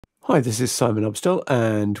Hi, this is Simon Upstill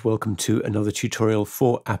and welcome to another tutorial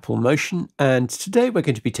for Apple Motion. And today we're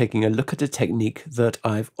going to be taking a look at a technique that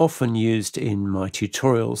I've often used in my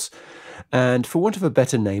tutorials. And for want of a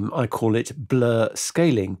better name, I call it blur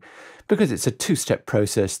scaling because it's a two-step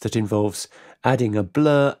process that involves adding a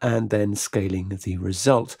blur and then scaling the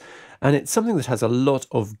result. And it's something that has a lot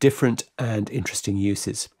of different and interesting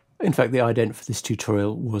uses. In fact, the ident for this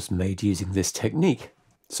tutorial was made using this technique.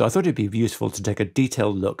 So I thought it'd be useful to take a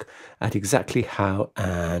detailed look at exactly how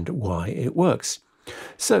and why it works.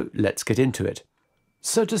 So let's get into it.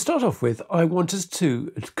 So to start off with, I want us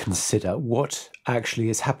to consider what actually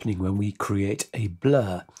is happening when we create a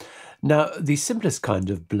blur. Now, the simplest kind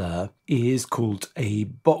of blur is called a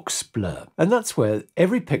box blur, and that's where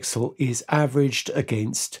every pixel is averaged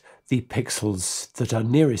against the pixels that are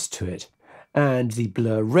nearest to it, and the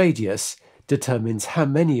blur radius determines how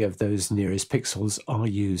many of those nearest pixels are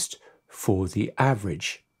used for the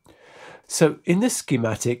average. So in this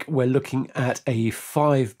schematic, we're looking at a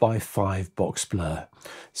 5 by 5 box blur.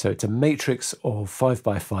 So it's a matrix of 5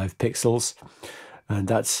 by 5 pixels, and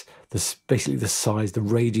that's basically the size, the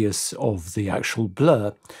radius of the actual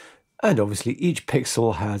blur. And obviously each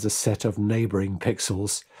pixel has a set of neighboring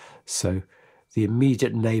pixels. So the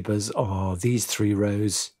immediate neighbors are these 3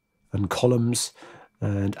 rows and columns,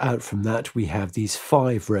 and out from that we have these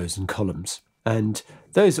 5 rows and columns, and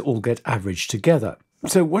those all get averaged together.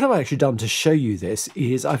 So what I've actually done to show you this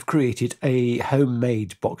is I've created a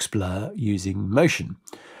homemade box blur using Motion,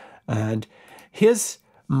 and here's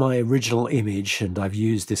my original image, and I've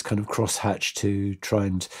used this kind of crosshatch to try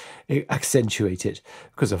and accentuate it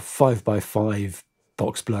because a 5 by 5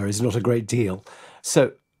 box blur is not a great deal.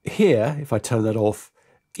 So here, if I turn that off,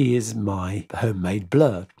 is my homemade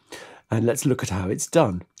blur. And let's look at how it's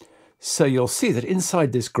done. So you'll see that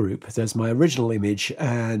inside this group, there's my original image,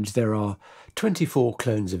 and there are 24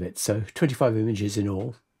 clones of it, so 25 images in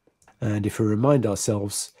all. And if we remind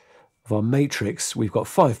ourselves of our matrix, we've got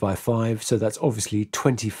 5 by 5, so that's obviously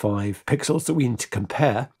 25 pixels that we need to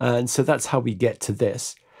compare. And so that's how we get to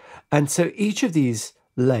this. And so each of these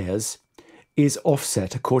layers is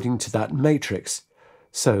offset according to that matrix.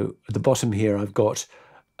 So at the bottom here, I've got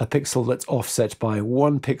a pixel that's offset by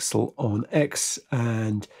 1 pixel on X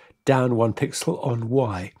and down 1 pixel on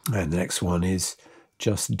Y. And the next one is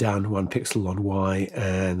just down 1 pixel on Y,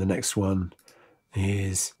 and the next one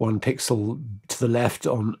is 1 pixel to the left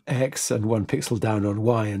on X and 1 pixel down on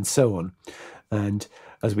Y, and so on. And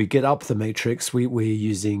as we get up the matrix, we're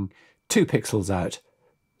using 2 pixels out.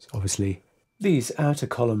 So obviously these outer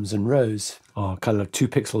columns and rows are kind of 2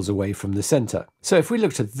 pixels away from the center. So if we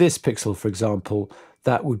looked at this pixel, for example,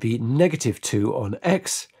 that would be -2 on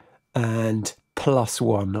X and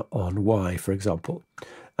 +1 on Y, for example.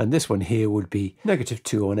 And this one here would be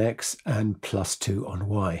 -2 on X and +2 on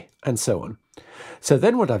Y, and so on. So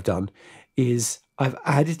then what I've done is I've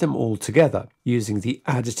added them all together using the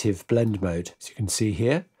additive blend mode, as you can see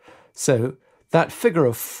here. So that figure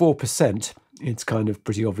of 4%, it's kind of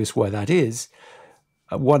pretty obvious where that is.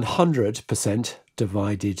 100%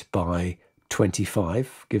 divided by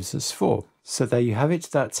 25 gives us 4. So there you have it.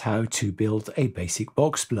 That's how to build a basic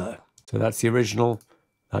box blur. So that's the original,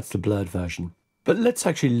 that's the blurred version. But let's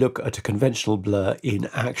actually look at a conventional blur in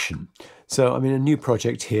action. So I'm in a new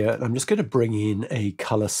project here, and I'm just going to bring in a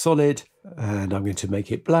color solid, and I'm going to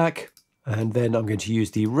make it black. And then I'm going to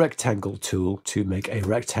use the rectangle tool to make a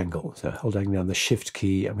rectangle. So holding down the shift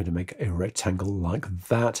key, I'm going to make a rectangle like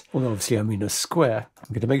that. Well, obviously I'm in a square.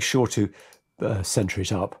 I'm going to make sure to center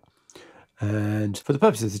it up. And for the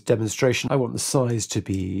purpose of this demonstration, I want the size to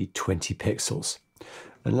be 20 pixels.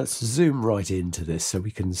 And let's zoom right into this so we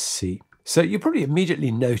can see. So you probably immediately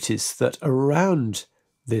notice that around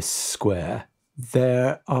this square,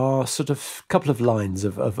 there are sort of a couple of lines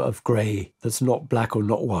of grey that's not black or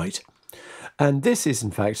not white. And this is, in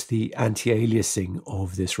fact, the anti-aliasing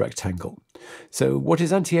of this rectangle. So what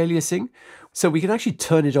is anti-aliasing? So we can actually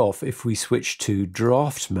turn it off if we switch to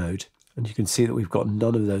draft mode. And you can see that we've got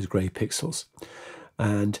none of those grey pixels.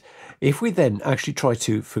 And if we then actually try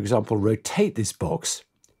to, for example, rotate this box,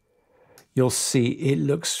 you'll see it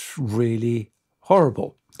looks really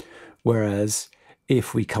horrible. Whereas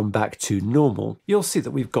if we come back to normal, you'll see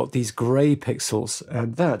that we've got these grey pixels,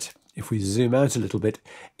 and that, if we zoom out a little bit,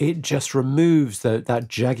 it just removes that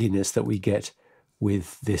jagginess that we get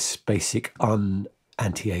with this basic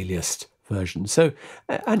anti-aliased version. So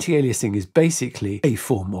anti-aliasing is basically a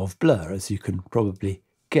form of blur, as you can probably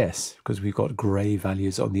guess, because we've got grey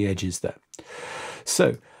values on the edges there.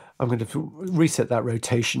 So I'm going to reset that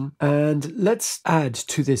rotation, and let's add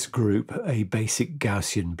to this group a basic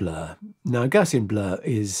Gaussian blur. Now, Gaussian blur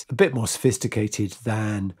is a bit more sophisticated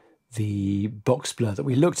than the box blur that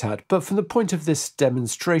we looked at, but from the point of this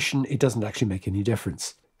demonstration, it doesn't actually make any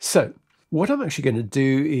difference. So what I'm actually going to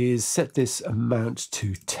do is set this amount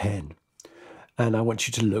to 10. And I want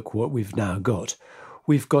you to look what we've now got.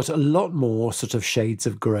 We've got a lot more sort of shades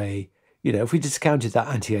of grey. You know, if we discounted that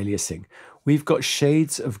anti-aliasing, we've got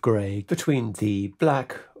shades of grey between the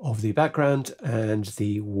black of the background and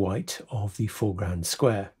the white of the foreground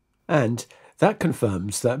square. And that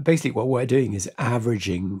confirms that basically what we're doing is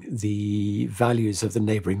averaging the values of the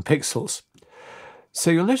neighbouring pixels. So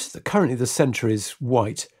you'll notice that currently the centre is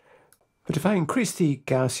white, but if I increase the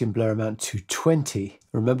Gaussian blur amount to 20,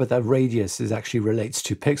 remember that radius actually relates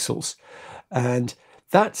to pixels, and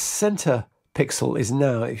that centre pixel is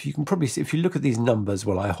now, if you look at these numbers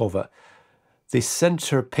while I hover, the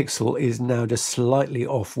centre pixel is now just slightly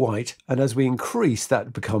off white, and as we increase,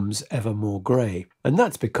 that becomes ever more grey. And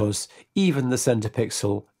that's because even the centre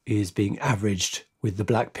pixel is being averaged with the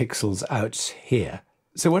black pixels out here.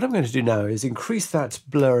 So what I'm going to do now is increase that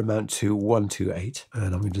blur amount to 128,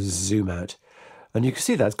 and I'm going to zoom out. And you can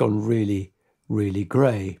see that's gone really, really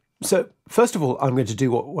grey. So first of all, I'm going to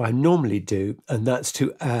do what I normally do, and that's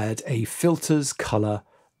to add a filters, colour,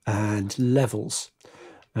 and levels.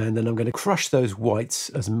 And then I'm going to crush those whites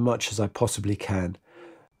as much as I possibly can.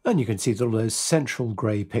 And you can see that all those central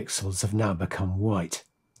grey pixels have now become white.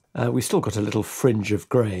 We've still got a little fringe of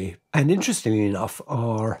grey. And interestingly enough,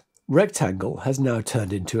 our rectangle has now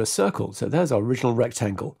turned into a circle. So there's our original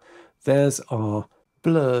rectangle. There's our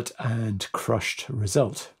blurred and crushed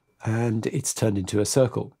result. And it's turned into a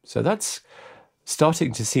circle. So that's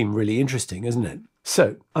starting to seem really interesting, isn't it?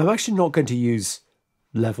 So I'm actually not going to use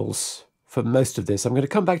levels for most of this. I'm going to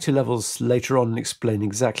come back to levels later on and explain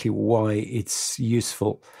exactly why it's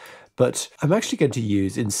useful. But I'm actually going to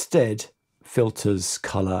use instead filters,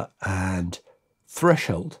 color, and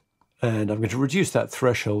threshold. And I'm going to reduce that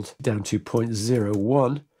threshold down to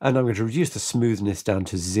 0.01, and I'm going to reduce the smoothness down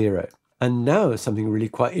to 0. And now something really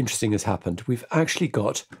quite interesting has happened. We've actually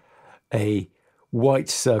got a white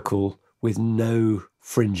circle with no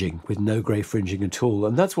fringing, with no grey fringing at all.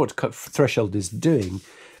 And that's what threshold is doing.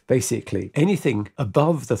 Basically, anything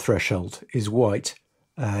above the threshold is white,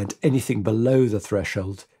 and anything below the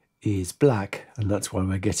threshold is black, and that's why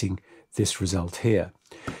we're getting this result here.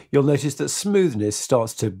 You'll notice that smoothness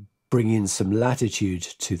starts to bring in some latitude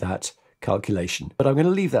to that calculation, but I'm going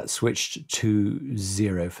to leave that switched to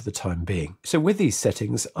 0 for the time being. So with these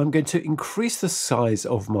settings, I'm going to increase the size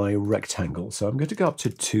of my rectangle. So I'm going to go up to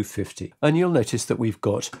 250, and you'll notice that we've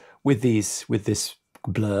got, with this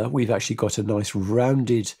blur, we've actually got a nice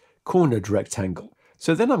rounded cornered rectangle.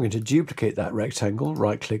 So then I'm going to duplicate that rectangle,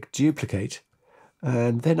 right click, duplicate,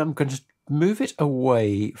 and then I'm going to move it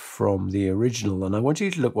away from the original, and I want you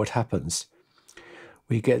to look what happens.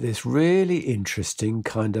 We get this really interesting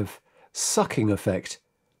kind of sucking effect,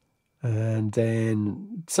 and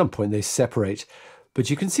then at some point they separate, but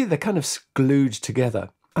you can see they're kind of glued together.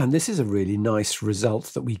 And this is a really nice result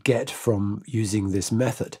that we get from using this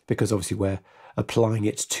method, because obviously we're applying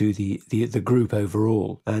it to the group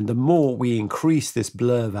overall. And the more we increase this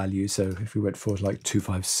blur value, so if we went for like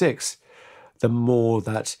 256, the more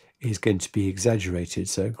that is going to be exaggerated.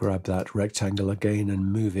 So grab that rectangle again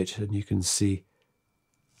and move it, and you can see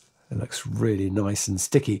it looks really nice and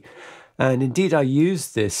sticky. And indeed, I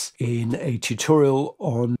used this in a tutorial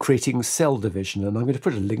on creating cell division, and I'm going to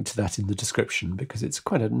put a link to that in the description because it's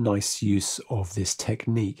quite a nice use of this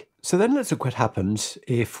technique. So then let's look what happens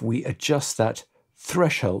if we adjust that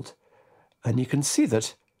threshold, and you can see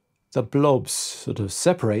that the blobs sort of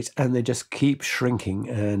separate and they just keep shrinking,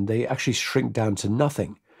 and they actually shrink down to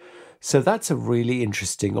nothing. So that's a really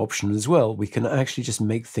interesting option as well. We can actually just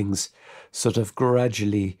make things sort of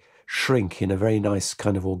gradually shrink in a very nice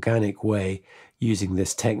kind of organic way using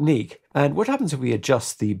this technique. And what happens if we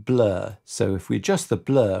adjust the blur? So if we adjust the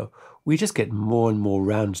blur, we just get more and more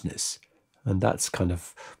roundness. And that's kind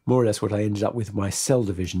of more or less what I ended up with my cell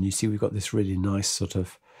division. You see we've got this really nice sort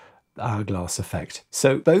of hourglass effect.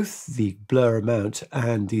 So both the blur amount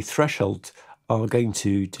and the threshold are going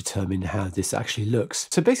to determine how this actually looks.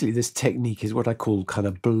 So basically this technique is what I call kind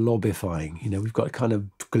of blobifying. You know, we've got kind of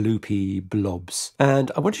gloopy blobs.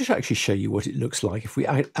 And I want to actually show you what it looks like if we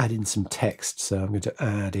add in some text. So I'm going to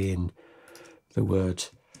add in the word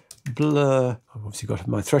blur. I've obviously got,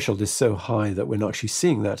 my threshold is so high that we're not actually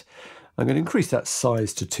seeing that. I'm going to increase that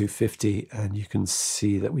size to 250, and you can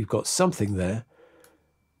see that we've got something there.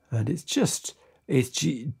 And it's just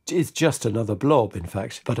another blob, in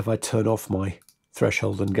fact. But if I turn off my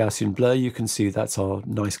threshold and Gaussian blur, you can see that's our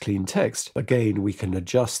nice clean text. Again, we can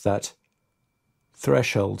adjust that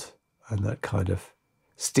threshold, and that kind of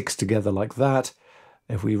sticks together like that.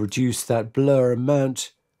 If we reduce that blur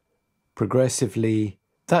amount progressively,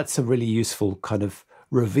 that's a really useful kind of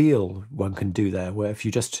reveal one can do there, where if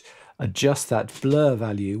you just adjust that blur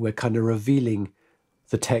value, we're kind of revealing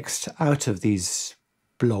the text out of these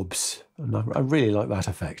blobs. And I really like that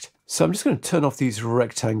effect. So I'm just going to turn off these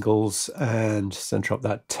rectangles and center up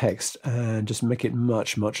that text and just make it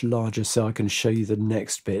much, much larger so I can show you the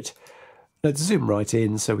next bit. Let's zoom right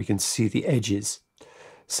in so we can see the edges.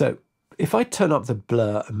 So if I turn up the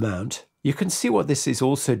blur amount, you can see what this is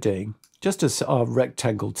also doing, just as our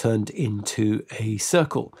rectangle turned into a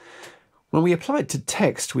circle. When we apply it to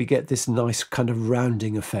text, we get this nice kind of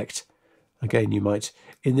rounding effect. Again, you might,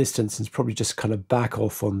 in this instance, probably just kind of back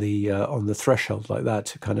off on the threshold like that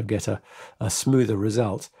to kind of get a smoother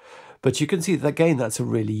result. But you can see that, again, that's a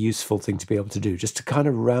really useful thing to be able to do, just to kind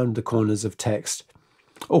of round the corners of text,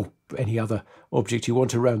 or any other object you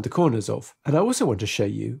want to round the corners of. And I also want to show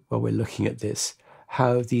you, while we're looking at this,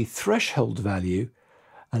 how the threshold value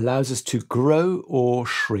allows us to grow or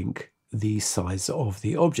shrink the size of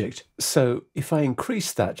the object. So if I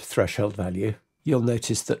increase that threshold value, you'll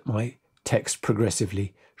notice that my text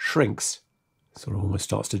progressively shrinks. Sort of almost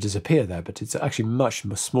starts to disappear there, but it's actually much,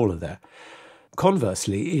 much smaller there.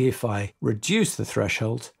 Conversely, if I reduce the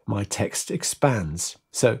threshold, my text expands.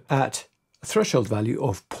 So at a threshold value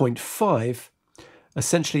of 0.5,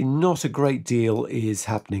 essentially not a great deal is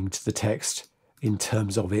happening to the text in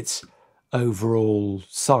terms of its overall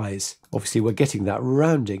size. Obviously, we're getting that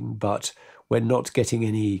rounding, but we're not getting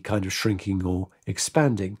any kind of shrinking or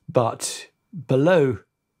expanding. But below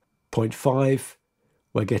 0.5,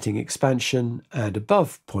 we're getting expansion, and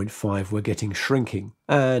above 0.5, we're getting shrinking.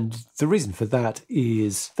 And the reason for that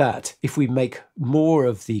is that if we make more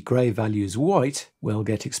of the grey values white, we'll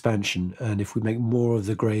get expansion. And if we make more of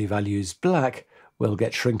the grey values black, we'll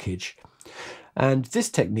get shrinkage. And this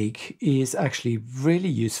technique is actually really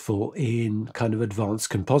useful in kind of advanced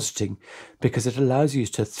compositing because it allows you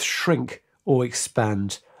to shrink or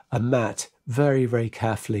expand a matte very, very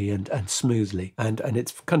carefully and smoothly. And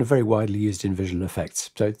it's kind of very widely used in visual effects.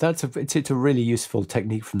 So it's a really useful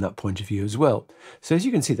technique from that point of view as well. So as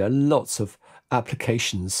you can see, there are lots of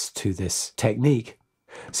applications to this technique.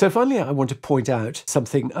 So finally, I want to point out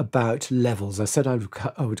something about levels. I said I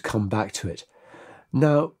would come back to it.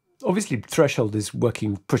 Now, obviously, threshold is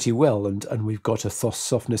working pretty well, and we've got a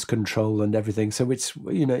softness control and everything. So it's,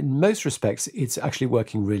 in most respects, it's actually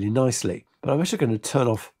working really nicely. But I'm actually going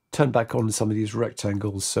to turn back on some of these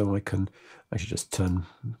rectangles so I can actually just turn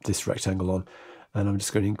this rectangle on, and I'm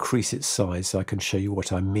just going to increase its size so I can show you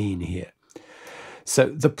what I mean here. So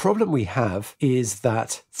the problem we have is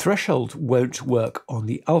that threshold won't work on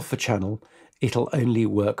the alpha channel. It'll only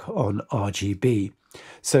work on RGB.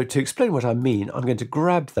 So to explain what I mean, I'm going to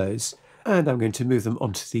grab those and I'm going to move them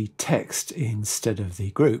onto the text instead of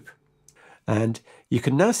the group. And you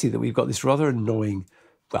can now see that we've got this rather annoying,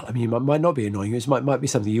 well, I mean, it might not be annoying, it might be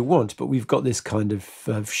something you want, but we've got this kind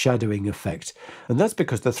of shadowing effect. And that's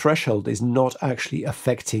because the threshold is not actually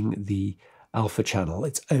affecting the alpha channel,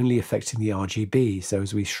 it's only affecting the RGB. So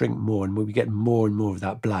as we shrink more and we get more and more of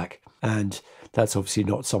that black, and that's obviously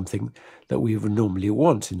not something that we would normally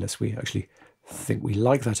want unless we actually think we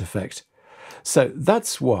like that effect. So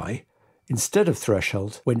that's why, instead of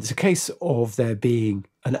threshold, when it's a case of there being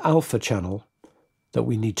an alpha channel that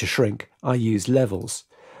we need to shrink, I use levels.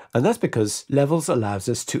 And that's because levels allows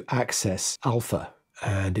us to access alpha,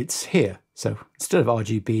 and it's here. So instead of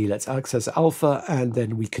RGB, let's access alpha, and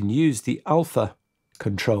then we can use the alpha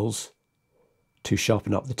controls to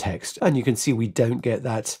sharpen up the text. And you can see we don't get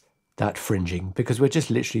that fringing because we're just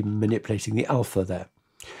literally manipulating the alpha there.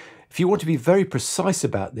 If you want to be very precise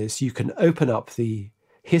about this, you can open up the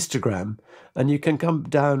histogram and you can come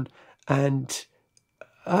down and,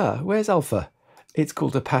 where's alpha? It's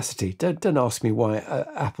called opacity. Don't ask me why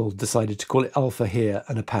Apple decided to call it alpha here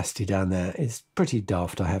and opacity down there. It's pretty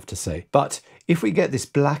daft, I have to say. But if we get this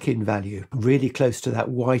black in value really close to that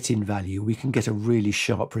white in value, we can get a really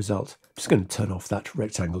sharp result. I'm just going to turn off that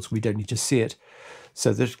rectangle so we don't need to see it.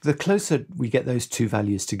 So the closer we get those two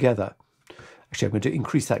values together, actually, I'm going to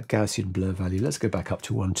increase that Gaussian blur value. Let's go back up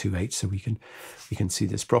to 128 so we can see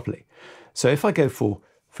this properly. So if I go for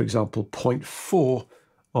example, 0.4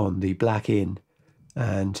 on the black in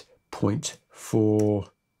and 0.401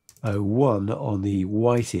 on the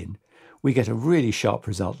white in, we get a really sharp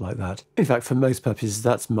result like that. In fact, for most purposes,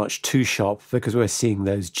 that's much too sharp because we're seeing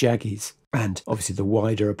those jaggies. And obviously, the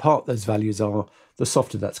wider apart those values are, the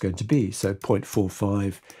softer that's going to be. So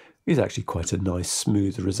 0.45 is actually quite a nice,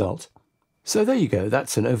 smooth result. So there you go,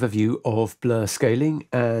 that's an overview of blur scaling,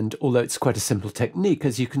 and although it's quite a simple technique,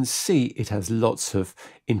 as you can see, it has lots of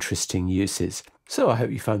interesting uses. So I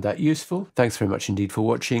hope you found that useful. Thanks very much indeed for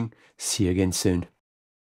watching. See you again soon.